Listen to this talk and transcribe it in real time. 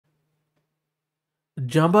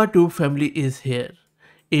Jamba2 family is here.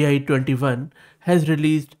 AI21 has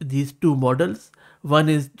released these two models. One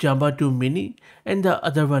is Jamba2 Mini and the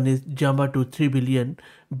other one is Jamba2 3 billion,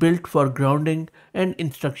 built for grounding and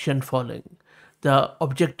instruction following. The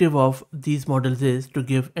objective of these models is to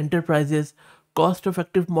give enterprises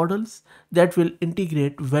cost-effective models that will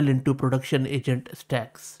integrate well into production agent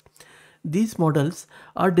stacks. These models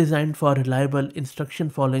are designed for reliable instruction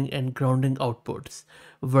following and grounding outputs,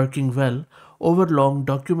 working well over long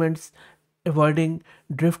documents, avoiding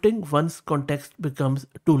drifting once context becomes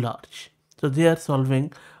too large. So they are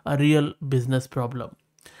solving a real business problem.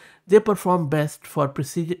 They perform best for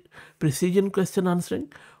precision question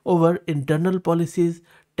answering over internal policies,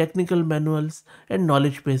 technical manuals, and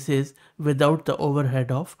knowledge bases without the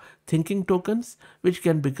overhead of thinking tokens, which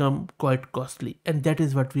can become quite costly. And that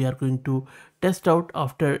is what we are going to test out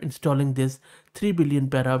after installing this 3 billion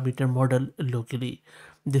parameter model locally.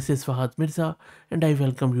 This is Fahad Mirza and I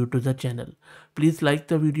welcome you to the channel. Please like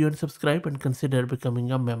the video and subscribe and consider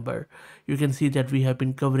becoming a member. You can see that we have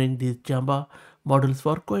been covering these Jamba models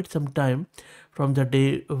for quite some time from the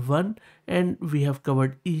day one, and we have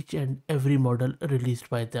covered each and every model released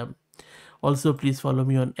by them. Also, please follow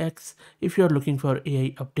me on X if you are looking for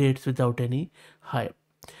AI updates without any hype.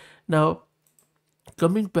 Now,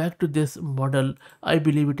 coming back to this model, I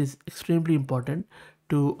believe it is extremely important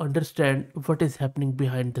to understand what is happening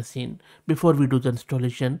behind the scene before we do the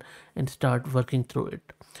installation and start working through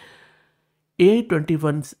it.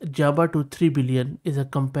 AI21's Jamba2 3 billion is a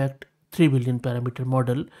compact 3 billion parameter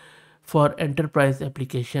model for enterprise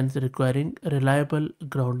applications requiring reliable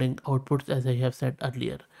grounding outputs, as I have said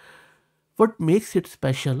earlier. What makes it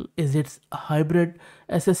special is its hybrid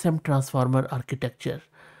SSM transformer architecture.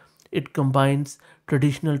 It combines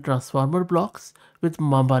traditional transformer blocks with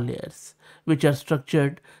Mamba layers, which are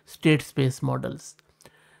structured state space models.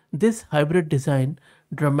 This hybrid design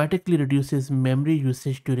dramatically reduces memory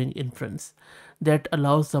usage during inference, that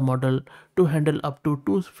allows the model to handle up to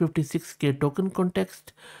 256K token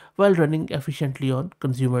context while running efficiently on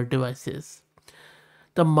consumer devices.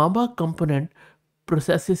 The Mamba component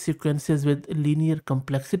processes sequences with linear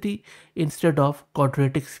complexity instead of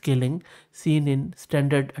quadratic scaling seen in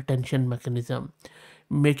standard attention mechanism,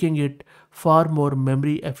 making it far more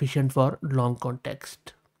memory efficient for long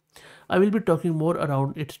context. I will be talking more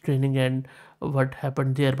around its training and what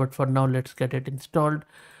happened there, but for now let's get it installed.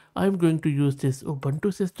 I'm going to use this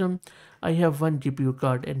Ubuntu system. I have one GPU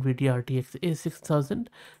card, NVIDIA RTX A6000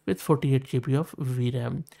 with 48 GB of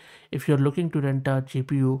VRAM. If you're looking to rent a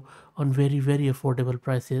GPU on very affordable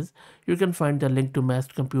prices, you can find the link to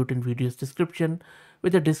Massed Compute in video's description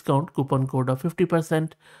with a discount coupon code of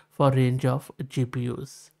 50% for range of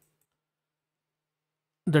GPUs.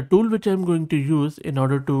 The tool which I'm going to use in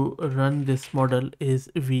order to run this model is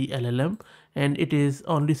VLLM, and it is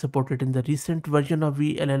only supported in the recent version of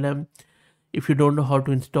VLLM. If you don't know how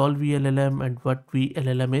to install VLLM and what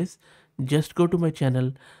VLLM is, just go to my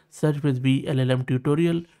channel, search with VLLM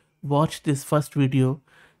tutorial, watch this first video,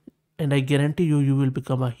 and I guarantee you will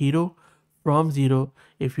become a hero from zero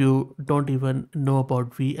if you don't even know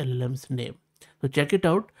about VLLM's name. So check it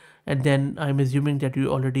out, and then I'm assuming that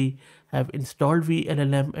you already have installed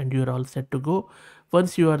VLLM and you're all set to go.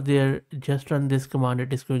 Once you are there, just run this command.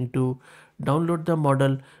 It is going to download the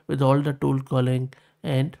model with all the tool calling,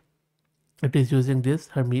 and it is using this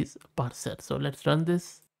Hermes parser. So let's run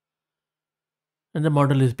this, and the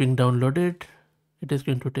model is being downloaded. It is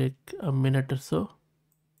going to take a minute or so,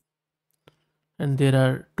 and there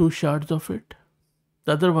are two shards of it.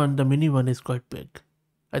 The other one, the mini one, is quite big.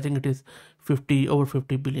 I think it is over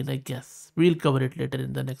 50 billion, I guess. We'll cover it later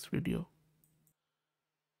in the next video.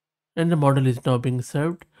 And the model is now being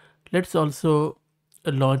served. Let's also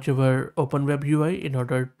launch our OpenWeb UI in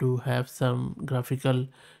order to have some graphical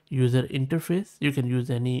user interface. You can use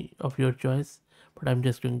any of your choice, but I'm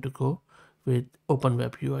just going to go with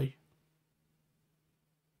OpenWeb UI.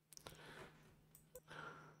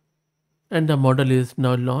 And the model is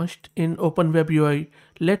now launched in OpenWeb UI.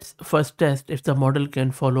 Let's first test if the model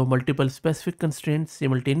can follow multiple specific constraints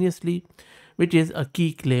simultaneously, which is a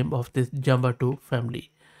key claim of this Jamba2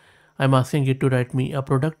 family. I'm asking it to write me a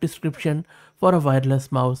product description for a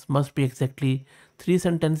wireless mouse. Must be exactly 3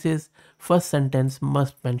 sentences. First sentence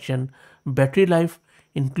must mention battery life,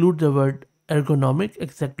 include the word ergonomic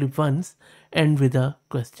exactly once, end with a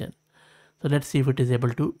question. So let's see if it is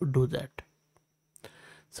able to do that.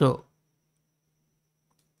 So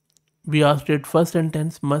we asked it, first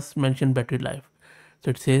sentence must mention battery life. So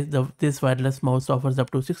it says this wireless mouse offers up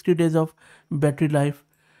to 60 days of battery life.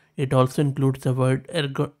 It also includes the word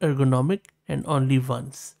ergonomic and only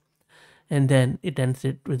once. And then it ends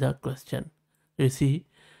it with a question. You see,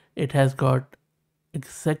 it has got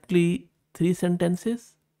exactly 3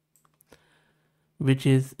 sentences, which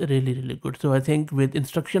is really good. So I think with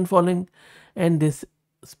instruction following and this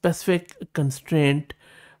specific constraint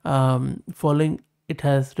following, it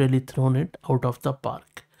has really thrown it out of the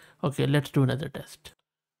park. Okay, let's do another test.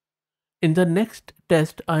 In the next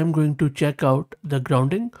test, I'm going to check out the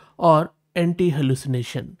grounding or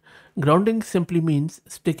anti-hallucination. Grounding simply means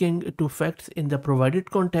sticking to facts in the provided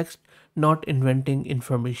context, not inventing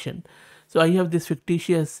information. So I have this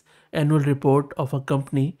fictitious annual report of a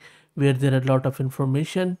company where there are a lot of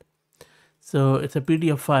information. So it's a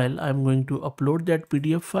PDF file. I'm going to upload that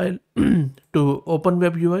PDF file to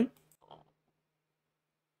OpenWeb UI.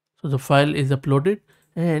 So the file is uploaded,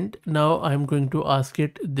 and now I'm going to ask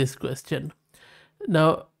it this question.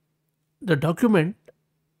 Now the document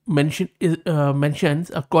mentions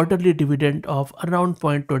a quarterly dividend of around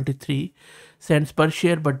 0.23 cents per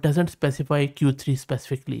share, but doesn't specify Q3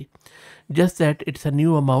 specifically, just that it's a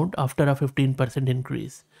new amount after a 15%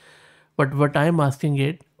 increase. But what I'm asking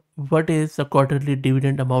it, what is the quarterly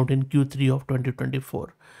dividend amount in Q3 of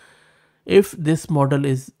 2024? If this model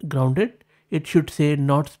is grounded, it should say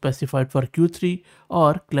not specified for Q3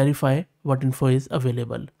 or clarify what info is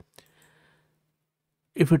available.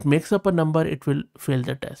 If it makes up a number, it will fail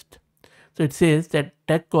the test. So it says that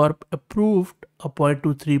Tech Corp approved a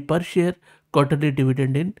 0.23 per share quarterly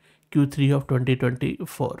dividend in Q3 of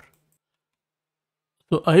 2024.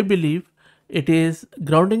 So I believe it is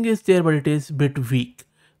grounding is there, but it is a bit weak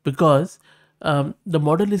because the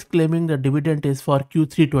model is claiming the dividend is for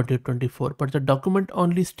Q3 2024, but the document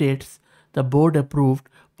only states the board approved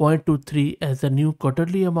 0.23 as a new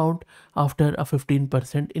quarterly amount after a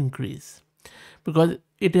 15% increase, because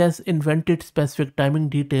it has invented specific timing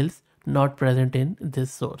details not present in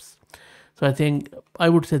this source. So I think I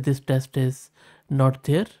would say this test is not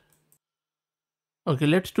there. Okay,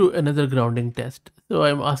 let's do another grounding test. So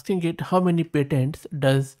I'm asking it how many patents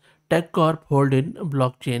does TechCorp hold in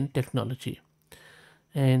blockchain technology?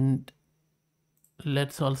 And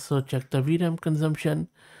let's also check the VRAM consumption.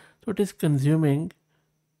 So it is consuming,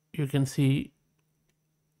 you can see,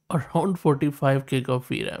 around 45 gig of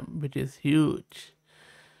VRAM, which is huge.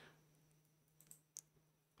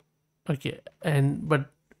 Okay, and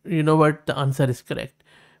but you know what? The answer is correct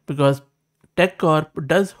because TechCorp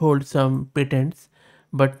does hold some patents,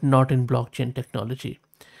 but not in blockchain technology.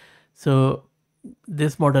 So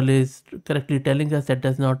this model is correctly telling us that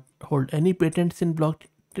does not hold any patents in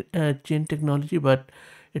blockchain technology, but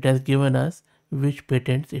it has given us which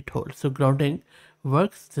patents it holds. So grounding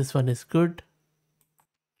works. This one is good.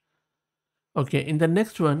 Okay, in the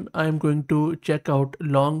next one, I'm going to check out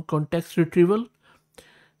long context retrieval.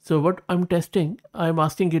 So what I'm testing, I'm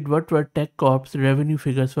asking it what were Tech Corp's revenue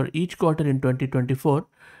figures for each quarter in 2024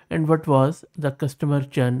 and what was the customer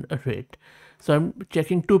churn rate. So I'm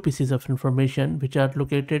checking two pieces of information which are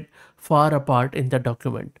located far apart in the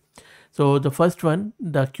document. So the first one,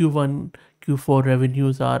 the Q1, Q4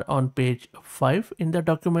 revenues are on page 5 in the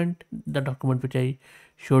document which I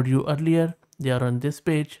showed you earlier. They are on this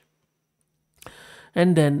page.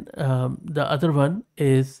 And then the other one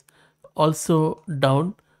is also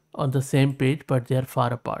down on the same page, but they are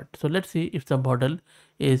far apart. So let's see if the model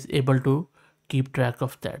is able to keep track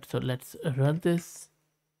of that. So let's run this.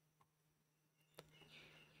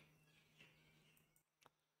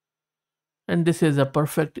 And this is a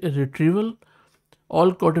perfect retrieval.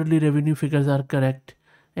 All quarterly revenue figures are correct,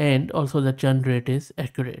 and also the churn rate is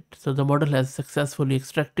accurate. So the model has successfully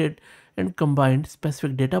extracted and combined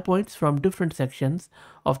specific data points from different sections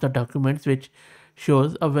of the documents, which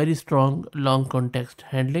shows a very strong long context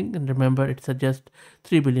handling. And remember, it's a just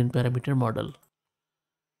 3 billion parameter model.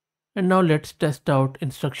 And now let's test out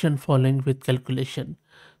instruction following with calculation.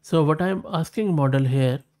 So what I'm asking model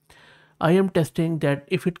here, I am testing that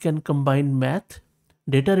if it can combine math,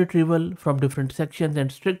 data retrieval from different sections,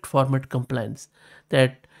 and strict format compliance.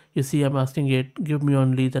 That you see, I'm asking it, give me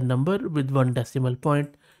only the number with 1 decimal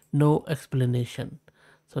point, no explanation.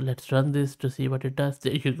 So let's run this to see what it does.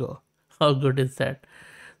 There you go. How good is that?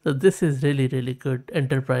 So this is really good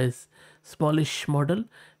enterprise smallish model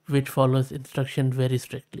which follows instruction very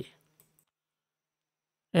strictly.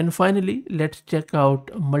 And finally, let's check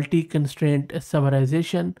out multi-constraint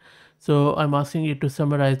summarization. So I'm asking it to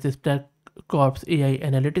summarize this Tech Corp's AI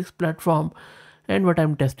analytics platform. And what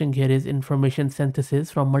I'm testing here is information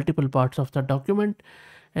synthesis from multiple parts of the document.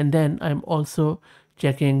 And then I'm also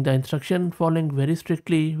checking the instruction following very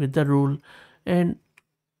strictly with the rule. And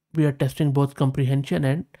we are testing both comprehension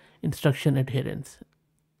and instruction adherence.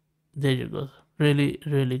 There you go.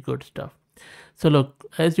 Really good stuff. So look,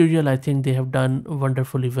 as usual, I think they have done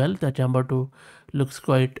wonderfully well. The Jamba 2 looks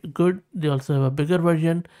quite good. They also have a bigger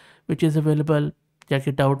version which is available. Check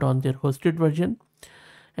it out on their hosted version.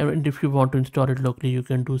 And if you want to install it locally, you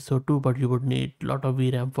can do so too, but you would need a lot of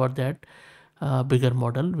VRAM for that bigger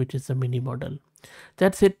model, which is the mini model.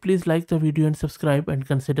 That's it. Please like the video and subscribe, and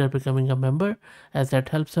consider becoming a member, as that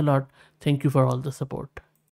helps a lot. Thank you for all the support.